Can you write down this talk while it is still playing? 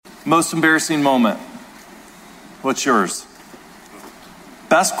Most embarrassing moment. What's yours?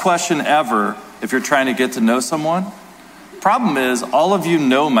 Best question ever if you're trying to get to know someone. Problem is, all of you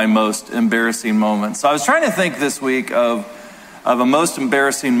know my most embarrassing moment. So I was trying to think this week of a most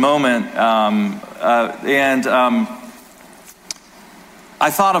embarrassing moment, and I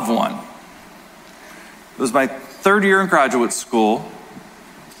thought of one. It was my third year in graduate school.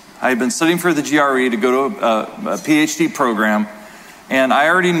 I had been studying for the GRE to go to a PhD program, and I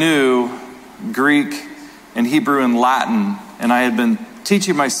already knew Greek and Hebrew and Latin, and I had been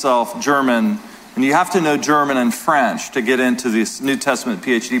teaching myself German, and you have to know German and French to get into this New Testament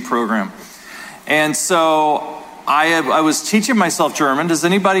PhD program. And so I was teaching myself German. Does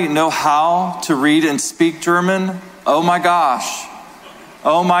anybody know how to read and speak German? Oh my gosh.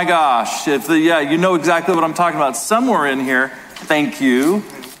 Oh my gosh. You know exactly what I'm talking about. Somewhere in here. Thank you.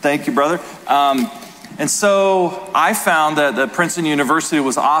 Thank you, brother. And so I found that Princeton University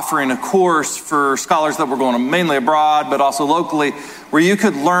was offering a course for scholars that were going mainly abroad, but also locally, where you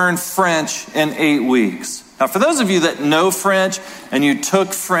could learn French in 8 weeks. Now, for those of you that know French and you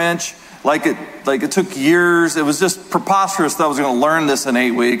took French, like it took years, it was just preposterous that I was going to learn this in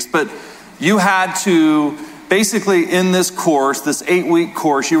 8 weeks. But you had to, basically in this course, this 8-week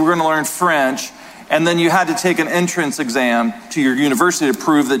course, you were going to learn French, and then you had to take an entrance exam to your university to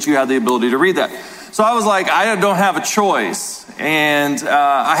prove that you had the ability to read that. So I was like, I don't have a choice, and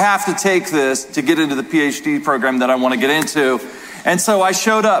I have to take this to get into the PhD program that I want to get into. And so I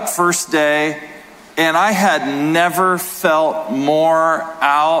showed up first day, and I had never felt more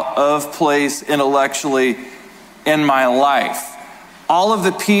out of place intellectually in my life. All of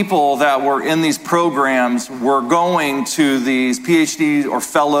the people that were in these programs were going to these PhD or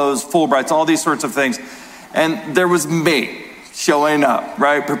fellows, Fulbrights, all these sorts of things. And there was me showing up,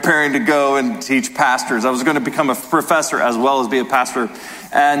 right? Preparing to go and teach pastors. I was going to become a professor as well as be a pastor.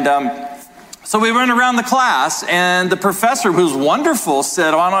 And so we went around the class, and the professor, who's wonderful,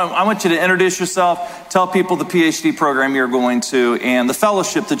 said, I want you to introduce yourself, tell people the PhD program you're going to, and the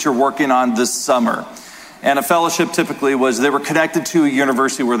fellowship that you're working on this summer. And a fellowship typically was they were connected to a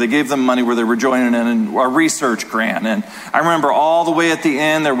university where they gave them money, where they were joining in a research grant. And I remember all the way at the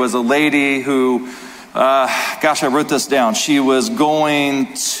end, there was a lady who, I wrote this down. She was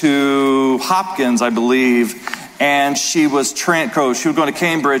going to Hopkins, I believe, and she was going to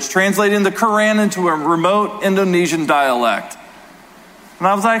Cambridge, translating the Quran into a remote Indonesian dialect. And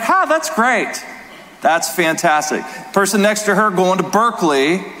I was like, that's great. That's fantastic. Person next to her going to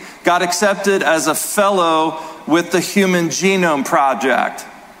Berkeley got accepted as a fellow with the Human Genome Project,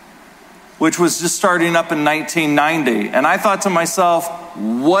 which was just starting up in 1990. And I thought to myself,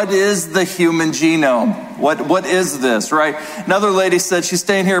 what is the human genome? What is this, right? Another lady said she's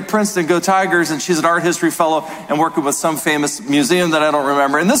staying here at Princeton, go Tigers, and she's an art history fellow and working with some famous museum that I don't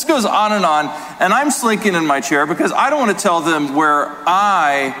remember. And this goes on, and I'm slinking in my chair because I don't want to tell them where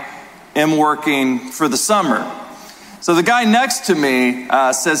I am working for the summer. So the guy next to me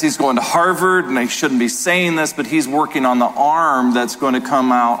says he's going to Harvard, and I shouldn't be saying this, but he's working on the arm that's going to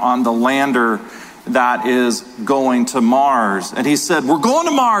come out on the lander that is going to Mars. And he said, we're going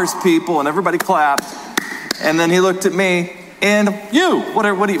to Mars, people, and everybody clapped. And then he looked at me, and you, what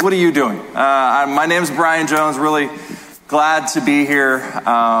are you doing? My name's Brian Jones, really glad to be here.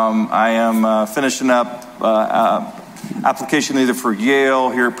 I am finishing up application either for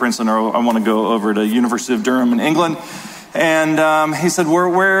Yale here at Princeton, or I want to go over to University of Durham in England. And he said,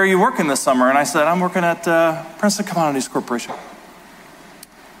 where are you working this summer? And I said, I'm working at Princeton Commodities Corporation.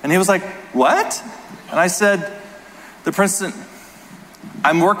 And he was like, what? And I said,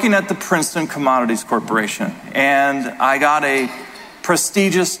 I'm working at the Princeton Commodities Corporation. And I got a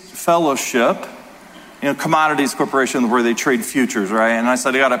prestigious fellowship, Commodities Corporation, where they trade futures, right? And I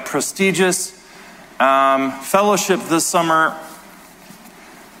said, I got a prestigious fellowship this summer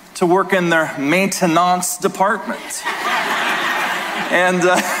to work in their maintenance department. And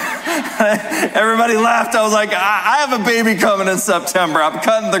everybody laughed. I was like, I have a baby coming in September. I'm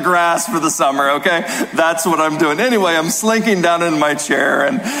cutting the grass for the summer, okay? That's what I'm doing. Anyway, I'm slinking down in my chair,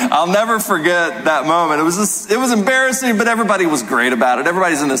 and I'll never forget that moment. It was embarrassing, but everybody was great about it.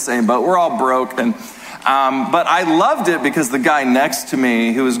 Everybody's in the same boat. We're all broke, and but I loved it because the guy next to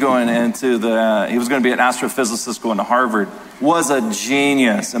me, who was he was going to be an astrophysicist going to Harvard, was a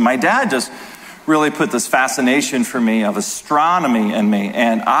genius. And my dad just really put this fascination for me of astronomy in me.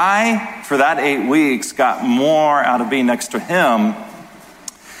 And I, for that 8 weeks, got more out of being next to him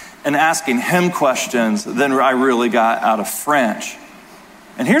and asking him questions than I really got out of French.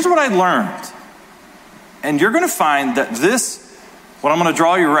 And here's what I learned. And you're going to find that what I'm going to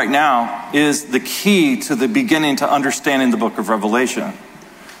draw you right now, is the key to the beginning to understanding the book of Revelation.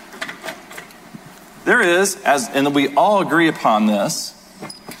 There is, and we all agree upon this,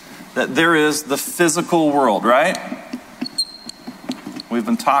 that there is the physical world, right? We've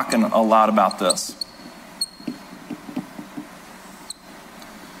been talking a lot about this.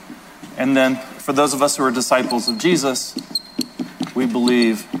 And then, for those of us who are disciples of Jesus, we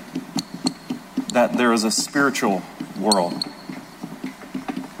believe that there is a spiritual world.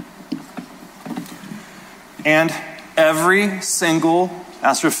 And every single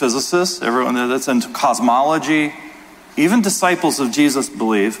astrophysicist, everyone that's into cosmology, even disciples of Jesus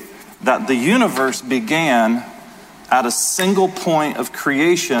believe that the universe began at a single point of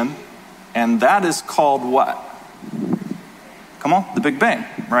creation, and that is called what? Come on, the Big Bang,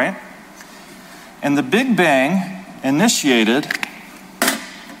 right? And the Big Bang initiated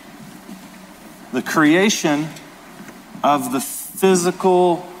the creation of the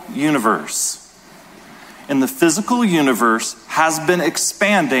physical universe. And the physical universe has been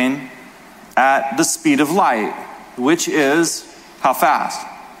expanding at the speed of light, which is how fast?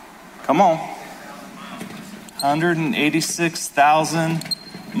 Come on. 186,000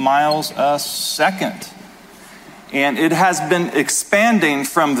 miles a second. And it has been expanding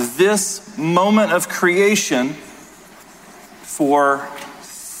from this moment of creation for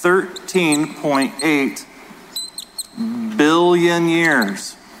 13.8 billion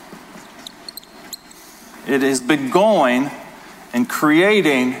years. It has been going and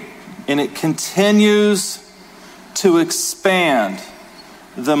creating, and it continues to expand.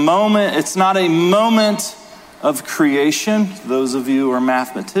 The moment, it's not a moment of creation. Those of you who are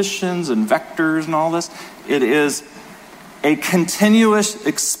mathematicians and vectors and all this, it is a continuous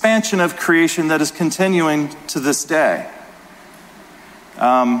expansion of creation that is continuing to this day.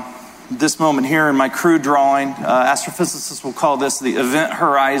 This moment here in my crude drawing, astrophysicists will call this the event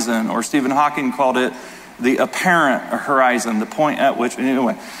horizon, or Stephen Hawking called it the apparent horizon, the point at which,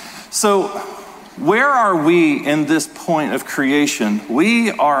 anyway. So where are we in this point of creation? We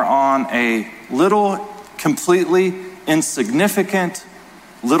are on a little, completely insignificant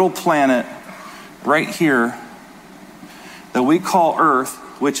little planet right here that we call Earth,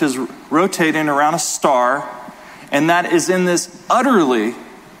 which is rotating around a star, and that is in this utterly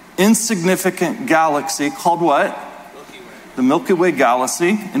insignificant galaxy called what? Milky Way. The Milky Way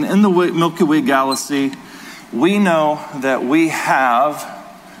galaxy. And in the Milky Way galaxy, we know that we have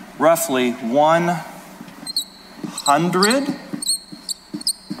roughly 100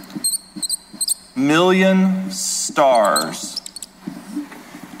 million stars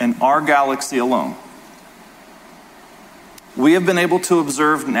in our galaxy alone. We have been able to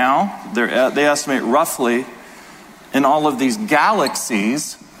observe now, they estimate roughly in all of these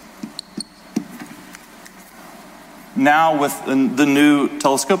galaxies, now with the new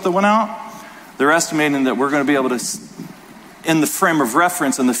telescope that went out, they're estimating that we're going to be able to, in the frame of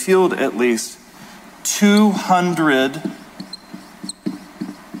reference, in the field at least, 200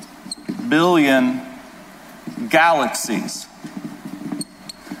 billion galaxies.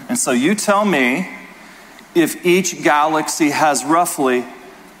 And so you tell me, if each galaxy has roughly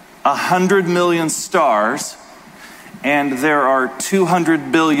 100 million stars, and there are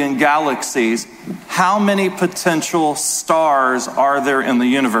 200 billion galaxies, how many potential stars are there in the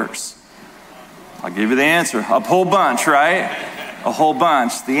universe? I'll give you the answer. A whole bunch, right? A whole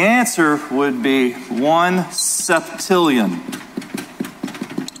bunch. The answer would be 1 septillion,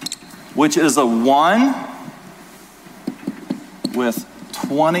 which is a 1 with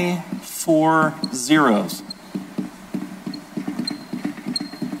 24 zeros.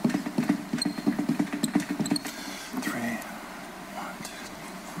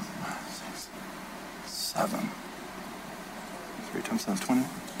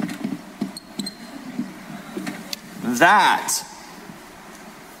 That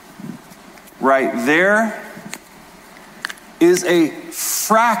right there is a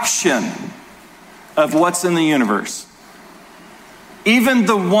fraction of what's in the universe. Even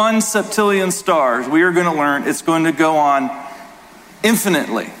the 1 septillion stars, we are going to learn, it's going to go on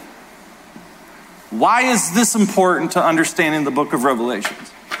infinitely. Why is this important to understanding the book of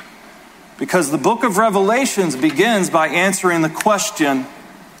Revelations? Because the book of Revelations begins by answering the question,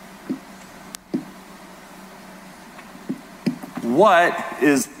 what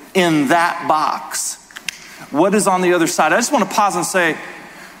is in that box? What is on the other side? I just want to pause and say,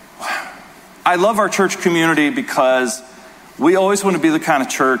 I love our church community because we always want to be the kind of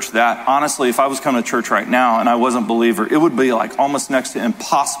church that, honestly, if I was coming to church right now and I wasn't a believer, it would be like almost next to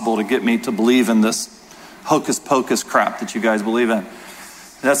impossible to get me to believe in this hocus pocus crap that you guys believe in.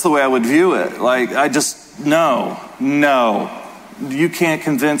 That's the way I would view it. Like, I just, no, you can't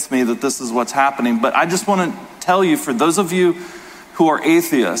convince me that this is what's happening. But I just want to tell you, for those of you who are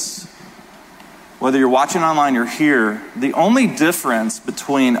atheists, whether you're watching online or here, the only difference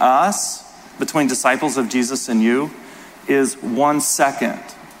between us, between disciples of Jesus and you, is 1 second.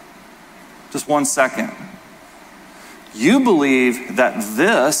 Just 1 second. You believe that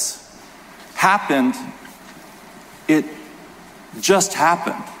this happened, it just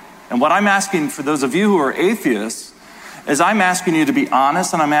happened. And what I'm asking for those of you who are atheists is I'm asking you to be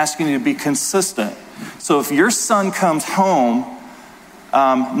honest and I'm asking you to be consistent. So if your son comes home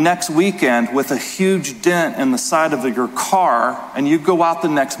next weekend with a huge dent in the side of your car and you go out the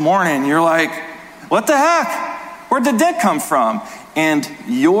next morning and you're like, what the heck? Where'd the dent come from? And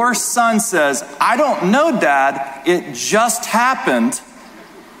your son says, I don't know, Dad, it just happened.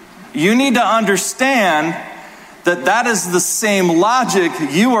 You need to understand that that is the same logic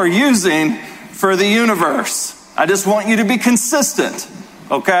you are using for the universe. I just want you to be consistent,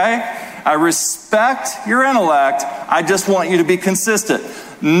 okay? I respect your intellect. I just want you to be consistent.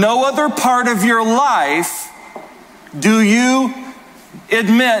 No other part of your life do you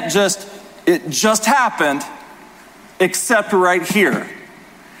admit it just happened except right here.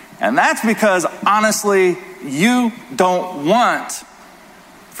 And that's because, honestly, you don't want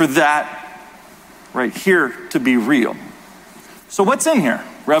for that right here to be real. So what's in here?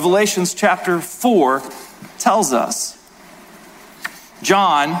 Revelations chapter 4 tells us.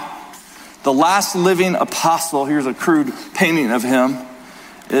 John, the last living apostle, here's a crude painting of him,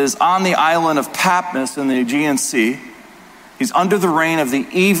 is on the island of Patmos in the Aegean Sea. He's under the reign of the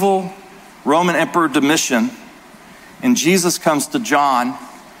evil Roman Emperor Domitian. And Jesus comes to John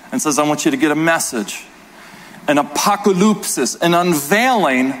and says, I want you to get a message, an apocalypsis, an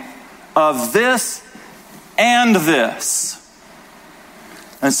unveiling of this and this.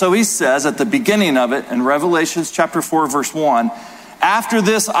 And so he says at the beginning of it in Revelation chapter 4, verse 1, after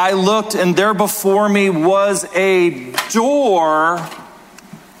this I looked, and there before me was a door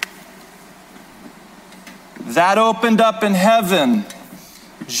that opened up in heaven.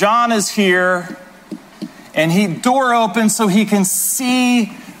 John is here, and he door opens so he can see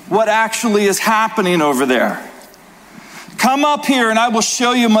what actually is happening over there. Come up here and I will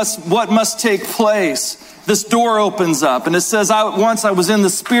show you what must take place. This door opens up and it says, once I was in the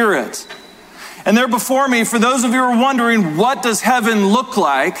Spirit. And there before me, for those of you who are wondering, what does heaven look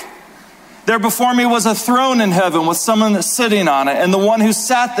like? There before me was a throne in heaven with someone sitting on it. And the one who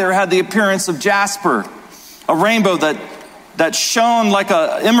sat there had the appearance of jasper, a rainbow that shone like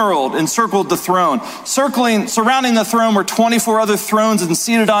an emerald encircled the throne. Surrounding the throne were 24 other thrones, and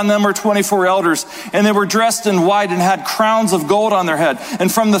seated on them were 24 elders. And they were dressed in white and had crowns of gold on their head.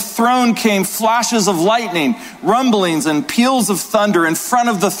 And from the throne came flashes of lightning, rumblings, and peals of thunder in front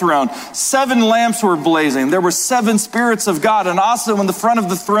of the throne. 7 lamps were blazing. There were 7 spirits of God. And also in the front of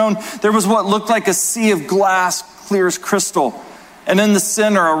the throne, there was what looked like a sea of glass, clear as crystal. And in the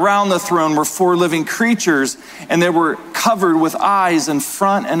center, around the throne, were 4 living creatures, and they were covered with eyes in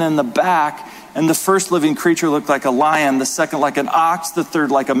front and in the back. And the first living creature looked like a lion, the second like an ox, the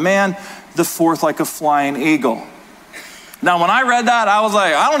third like a man, the fourth like a flying eagle. Now, when I read that, I was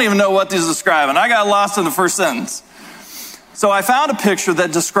like, I don't even know what this is describing. I got lost in the first sentence. So I found a picture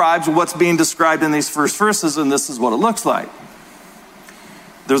that describes what's being described in these first verses, and this is what it looks like.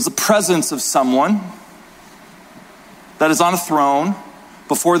 There's the presence of someone that is on a throne.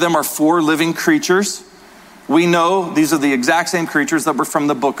 Before them are 4 living creatures. We know these are the exact same creatures that were from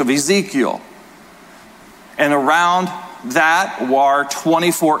the book of Ezekiel. And around that were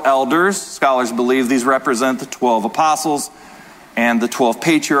 24 elders. Scholars believe these represent the 12 apostles and the 12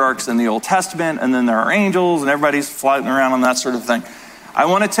 patriarchs in the Old Testament. And then there are angels and everybody's floating around and that sort of thing. I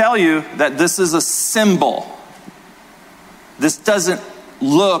want to tell you that this is a symbol. This doesn't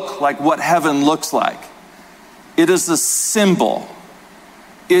look like what heaven looks like. It is a symbol.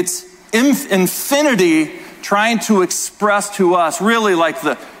 It's infinity trying to express to us really like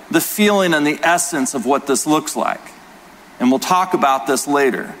the feeling and the essence of what this looks like. And we'll talk about this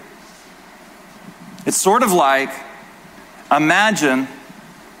later. It's sort of like, imagine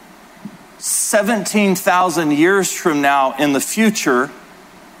 17,000 years from now in the future,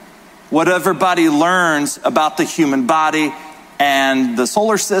 what everybody learns about the human body and the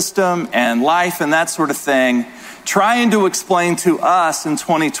solar system and life and that sort of thing, trying to explain to us in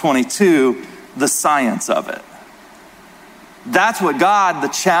 2022 the science of it. That's what God, the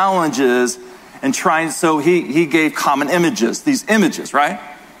challenge is, and trying, so he gave common images, these images, right?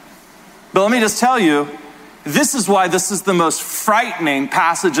 But let me just tell you, this is why this is the most frightening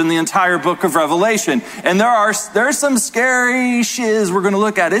passage in the entire book of Revelation. And there's some scary shiz we're going to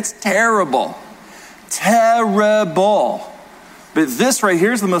look at. It's terrible. Terrible. But this right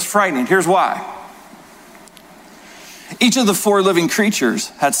here is the most frightening. Here's why. Each of the 4 living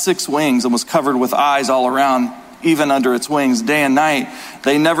creatures had 6 wings and was covered with eyes all around, even under its wings, day and night.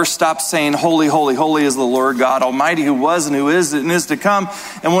 They never stopped saying, "Holy, holy, holy is the Lord God Almighty, who was and who is and is to come."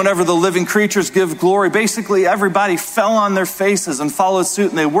 And whenever the living creatures give glory, basically everybody fell on their faces and followed suit,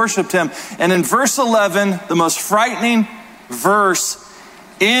 and they worshiped him. And in verse 11, the most frightening verse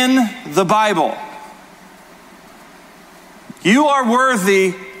in the Bible, "You are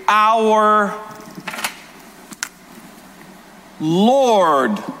worthy, our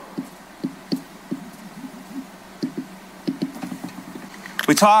Lord."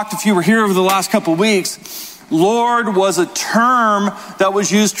 We talked, if you were here over the last couple of weeks, Lord was a term that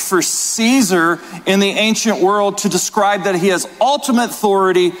was used for Caesar in the ancient world to describe that he has ultimate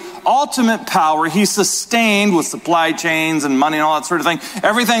authority, ultimate power. He sustained with supply chains and money and all that sort of thing,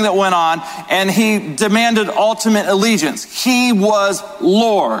 everything that went on, and he demanded ultimate allegiance. He was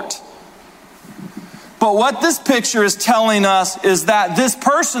Lord. But what this picture is telling us is that this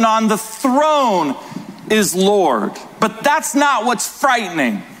person on the throne is Lord. But that's not what's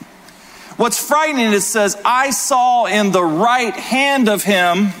frightening. What's frightening, it says, "I saw in the right hand of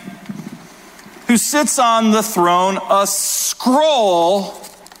him who sits on the throne a scroll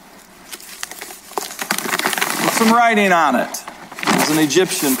with some writing on it." It was an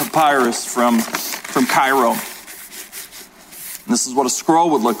Egyptian papyrus from Cairo. This is what a scroll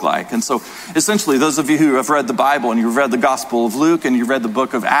would look like. And so essentially, those of you who have read the Bible and you've read the Gospel of Luke and you've read the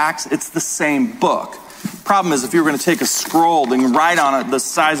book of Acts, it's the same book. Problem is, if you were going to take a scroll and write on it the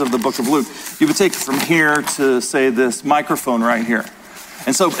size of the book of Luke, you would take it from here to, say, this microphone right here.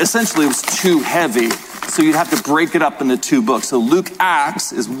 And so essentially it was too heavy, so you'd have to break it up into 2 books. So Luke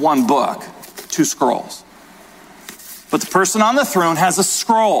Acts is 1 book, 2 scrolls. But the person on the throne has a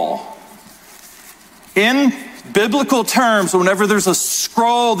scroll. In biblical terms, whenever there's a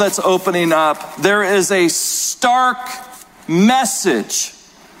scroll that's opening up, there is a stark message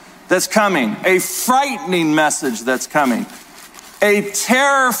that's coming, a frightening message that's coming, a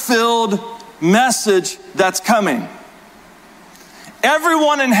terror-filled message that's coming.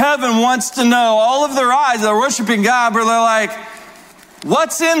 Everyone in heaven wants to know, all of their eyes, they're worshiping God, but they're like,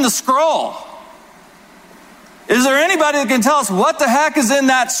 what's in the scroll? Is there anybody that can tell us what the heck is in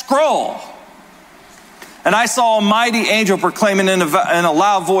that scroll? And I saw a mighty angel proclaiming in a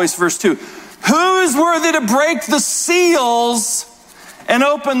loud voice, verse 2, "Who is worthy to break the seals and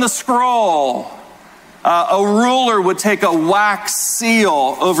open the scroll?" A ruler would take a wax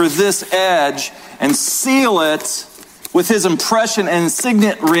seal over this edge and seal it with his impression and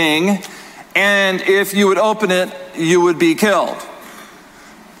signet ring. And if you would open it, you would be killed.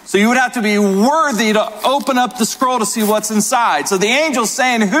 So you would have to be worthy to open up the scroll to see what's inside. So the angel's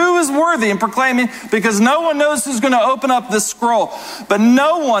saying, who is worthy, and proclaiming, because no one knows who's going to open up this scroll. But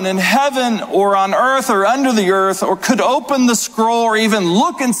no one in heaven or on earth or under the earth or could open the scroll or even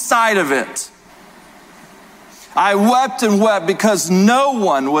look inside of it. I wept and wept because no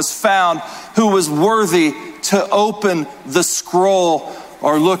one was found who was worthy to open the scroll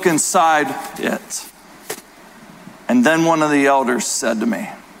or look inside it. And then one of the elders said to me,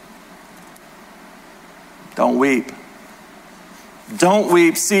 "Don't weep. Don't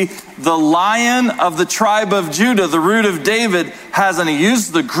weep." See, the Lion of the tribe of Judah, the root of David, and he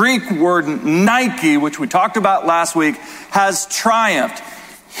used the Greek word Nike, which we talked about last week, has triumphed.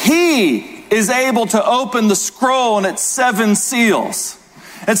 He is able to open the scroll and its 7 seals.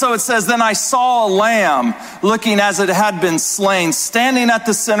 And so it says, "Then I saw a lamb looking as it had been slain, standing at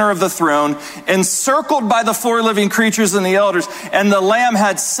the center of the throne, encircled by the 4 living creatures and the elders. And the lamb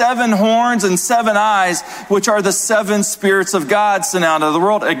had 7 horns and 7 eyes, which are the 7 spirits of God sent out into the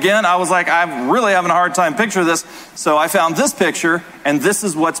world." Again, I was like, I'm really having a hard time picturing this. So I found this picture, and this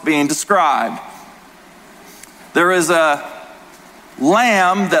is what's being described. There is a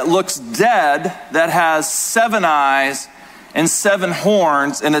lamb that looks dead that has 7 eyes and 7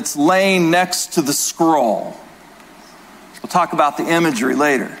 horns, and it's laying next to the scroll. We'll talk about the imagery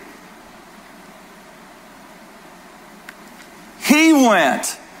later. He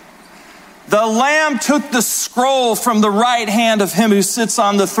went. The lamb took the scroll from the right hand of him who sits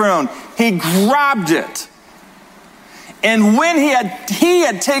on the throne. He grabbed it. And when he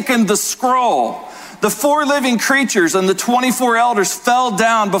had taken the scroll, the 4 living creatures and the 24 elders fell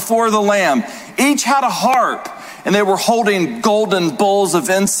down before the lamb. Each had a harp, and they were holding golden bowls of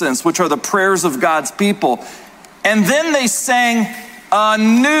incense, which are the prayers of God's people. And then they sang a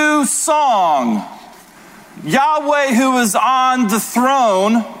new song. Yahweh, who is on the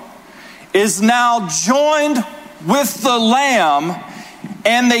throne, is now joined with the Lamb,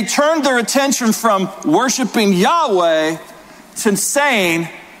 and they turned their attention from worshiping Yahweh to saying,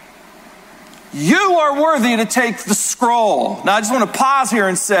 you are worthy to take the scroll. Now, I just want to pause here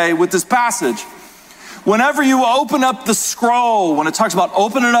and say with this passage, whenever you open up the scroll, when it talks about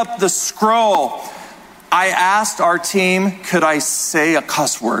opening up the scroll, I asked our team, could I say a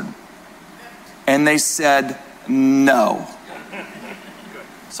cuss word? And they said no.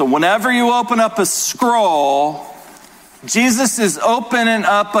 So whenever you open up a scroll, Jesus is opening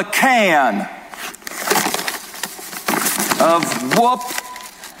up a can of whoop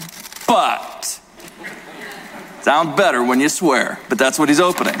butt. Sounds better when you swear, but that's what he's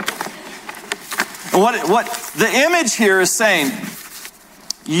opening. And what the image here is saying,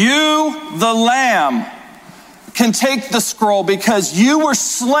 you, the Lamb, can take the scroll because you were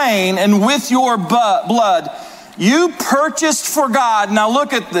slain, and with your blood, you purchased for God, now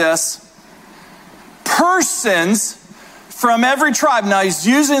look at this, persons from every tribe. Now he's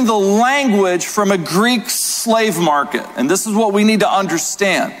using the language from a Greek slave market, and this is what we need to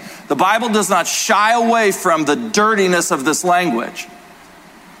understand. The Bible does not shy away from the dirtiness of this language.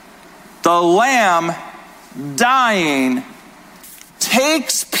 The Lamb dying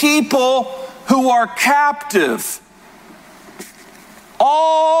takes people who are captive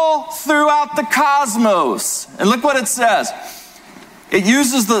all throughout the cosmos. And look what it says. It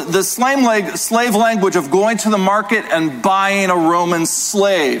uses the slave language of going to the market and buying a Roman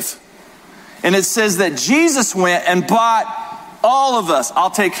slave. And it says that Jesus went and bought all of us. I'll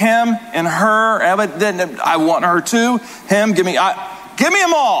take him and her. I want her too. Him, give me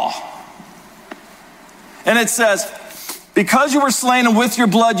them all. And it says, because you were slain and with your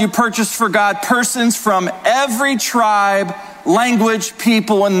blood you purchased for God persons from every tribe, language,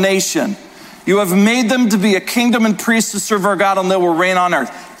 people, and nation. You have made them to be a kingdom and priests to serve our God, and they will reign on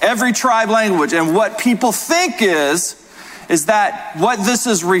earth. Every tribe, language. And what people think is that what this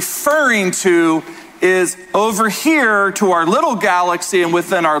is referring to is over here to our little galaxy, and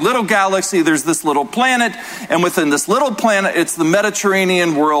within our little galaxy there's this little planet, and within this little planet it's the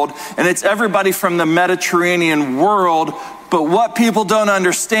Mediterranean world, and it's everybody from the Mediterranean world. But what people don't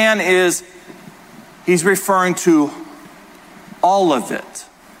understand is he's referring to all of it.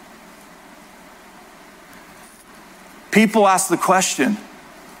 People ask the question,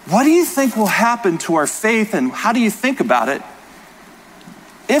 what do you think will happen to our faith, and how do you think about it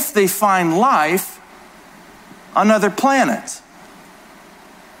if they find life on other planets?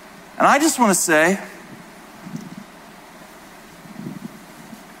 And I just want to say,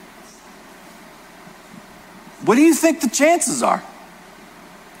 what do you think the chances are?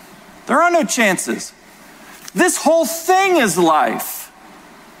 There are no chances. This whole thing is life.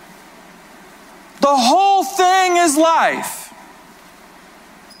 The whole thing is life.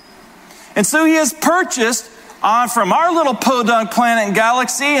 And so he has purchased from our little podunk planet and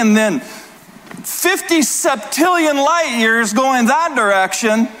galaxy, and then 50 septillion light years going that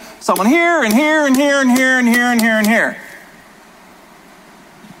direction, someone here and here and here and here and here and here and here.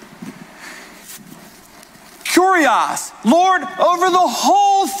 Kurios, Lord over the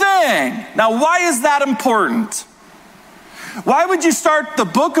whole thing. Now, why is that important? Why would you start the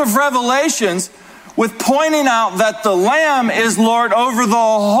book of Revelations with pointing out that the Lamb is Lord over the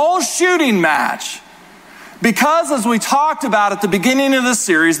whole shooting match? Because as we talked about at the beginning of this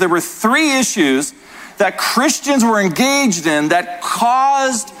series, there were 3 issues that Christians were engaged in that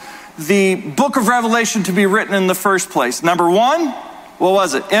caused the book of Revelation to be written in the first place. Number 1, what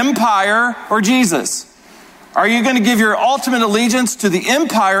was it? Empire or Jesus? Are you going to give your ultimate allegiance to the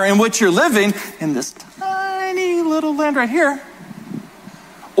empire in which you're living in this tiny little land right here?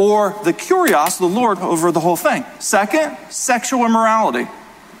 Or the Kurios, the Lord over the whole thing? Second, sexual immorality.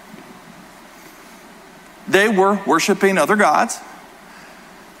 They were worshiping other gods,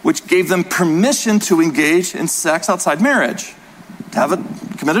 which gave them permission to engage in sex outside marriage, to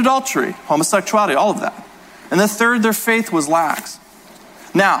commit adultery, homosexuality, all of that. And the third, their faith was lax.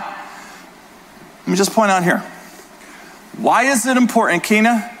 Now, let me just point out here. Why is it important,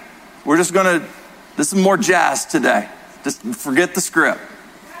 Kina? This is more jazz today. Just forget the script.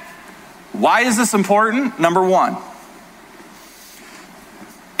 Why is this important? Number 1,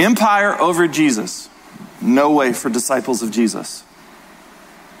 empire over Jesus. No way for disciples of Jesus.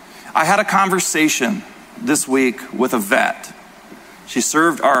 I had a conversation this week with a vet. She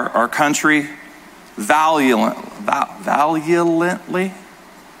served our country valiantly.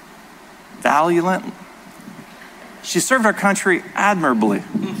 She served our country admirably.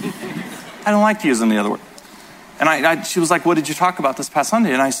 I don't like to use any other word. And she was like, what did you talk about this past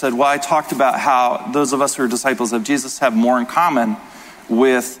Sunday? And I said, well, I talked about how those of us who are disciples of Jesus have more in common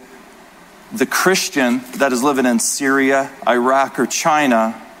with the Christian that is living in Syria, Iraq, or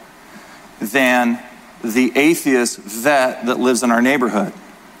China than the atheist vet that lives in our neighborhood.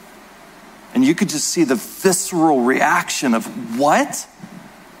 And you could just see the visceral reaction of, what?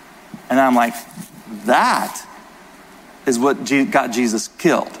 And I'm like, that is what got Jesus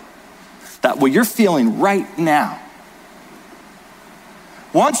killed. That what you're feeling right now.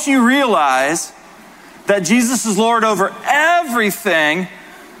 Once you realize that Jesus is Lord over everything,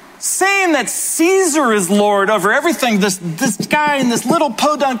 saying that Caesar is Lord over everything, this guy in this little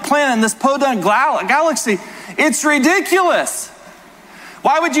podunk planet, in this podunk galaxy, it's ridiculous.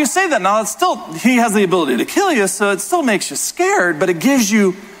 Why would you say that? Now, he has the ability to kill you, so it still makes you scared, but it gives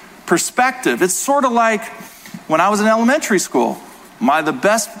you perspective. It's sort of like when I was in elementary school. The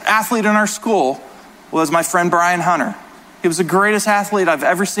best athlete in our school was my friend Brian Hunter. He was the greatest athlete I've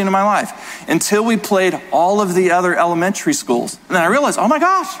ever seen in my life until we played all of the other elementary schools. And then I realized, oh my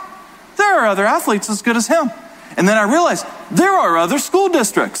gosh, there are other athletes as good as him. And then I realized there are other school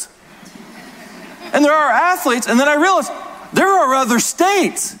districts. And there are athletes. And then I realized there are other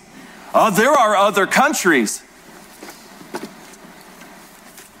states. There are other countries.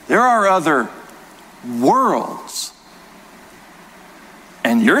 There are other worlds.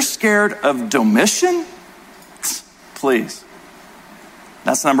 And you're scared of Domitian? Please.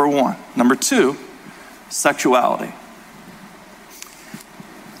 That's number one. Number two, sexuality.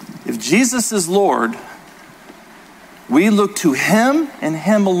 If Jesus is Lord, we look to him and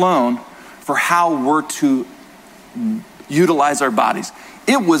him alone for how we're to utilize our bodies.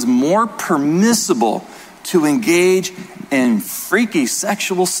 It was more permissible to engage in freaky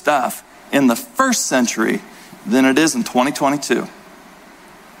sexual stuff in the first century than it is in 2022.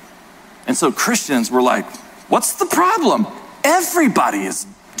 And so Christians were like, what's the problem? Everybody is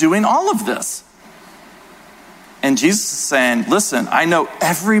doing all of this. And Jesus is saying, listen, I know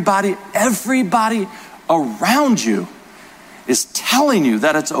everybody around you is telling you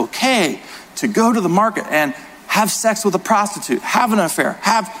that it's okay to go to the market and have sex with a prostitute, have an affair,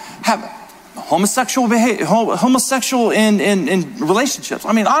 have homosexual behavior, homosexual in relationships.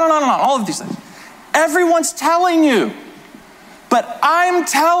 I mean, on and on and on, all of these things. Everyone's telling you. But I'm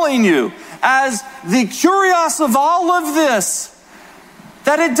telling you, as the curious of all of this,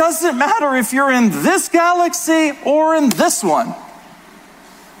 that it doesn't matter if you're in this galaxy or in this one.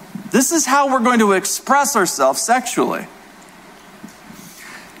 This is how we're going to express ourselves sexually.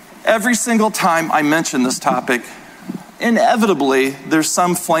 Every single time I mention this topic, inevitably, there's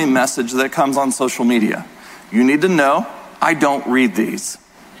some flame message that comes on social media. You need to know, I don't read these.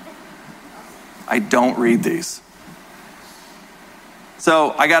 I don't read these.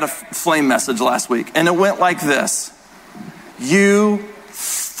 So I got a flame message last week, and it went like this. You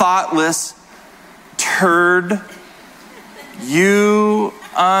thoughtless turd. You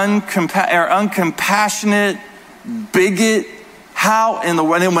uncompassionate bigot. How in the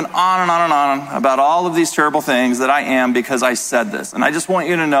world? And it went on and on and on about all of these terrible things that I am because I said this. And I just want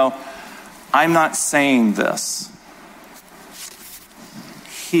you to know, I'm not saying this.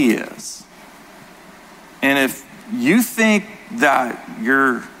 He is. And if you think that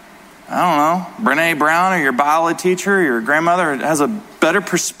your, Brene Brown or your biology teacher or your grandmother has a better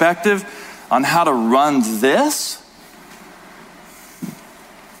perspective on how to run this,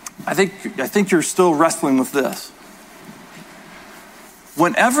 I think you're still wrestling with this.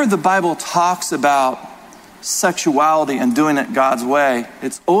 Whenever the Bible talks about sexuality and doing it God's way,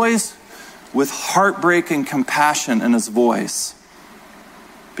 it's always with heartbreak and compassion in his voice.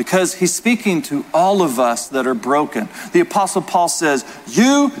 Because he's speaking to all of us that are broken. The Apostle Paul says,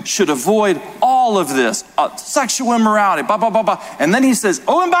 you should avoid all of this. Sexual immorality, blah, blah, blah, blah. And then he says,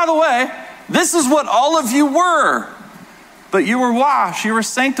 oh, and by the way, this is what all of you were. But you were washed, you were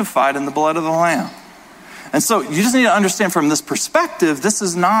sanctified in the blood of the Lamb. And so you just need to understand from this perspective,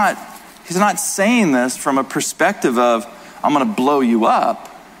 he's not saying this from a perspective of, I'm going to blow you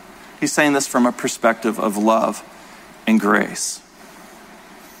up. He's saying this from a perspective of love and grace.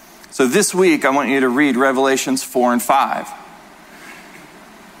 So this week, I want you to read Revelations 4 and 5.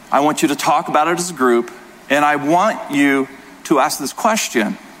 I want you to talk about it as a group, and I want you to ask this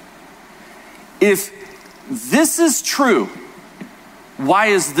question. If this is true, why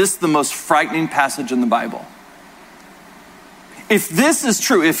is this the most frightening passage in the Bible? If this is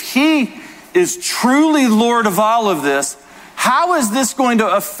true, if he is truly Lord of all of this, how is this going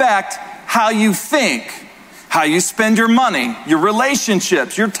to affect how you think? How you spend your money, your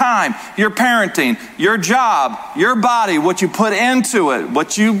relationships, your time, your parenting, your job, your body, what you put into it,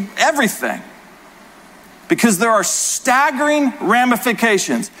 everything. Because there are staggering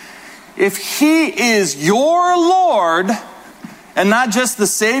ramifications. If he is your Lord and not just the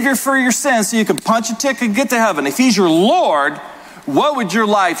Savior for your sins so you can punch a ticket and get to heaven, if he's your Lord, what would your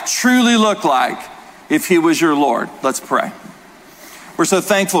life truly look like if he was your Lord? Let's pray. We're so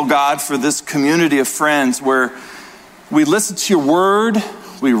thankful, God, for this community of friends where we listen to your word,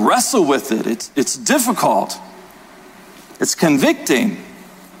 we wrestle with it. It's difficult. It's convicting.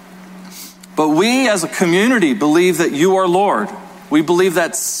 But we as a community believe that you are Lord. We believe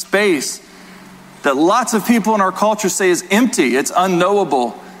that space that lots of people in our culture say is empty, it's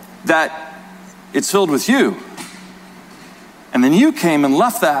unknowable, that it's filled with you. And then you came and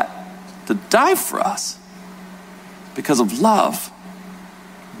left that to die for us because of love.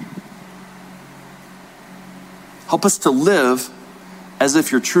 Help us to live as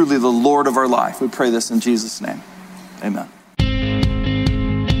if you're truly the Lord of our life. We pray this in Jesus' name. Amen.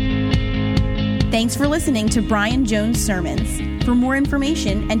 Thanks for listening to Brian Jones Sermons. For more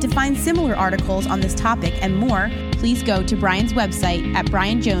information and to find similar articles on this topic and more, please go to Brian's website at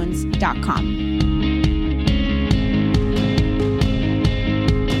brianjones.com.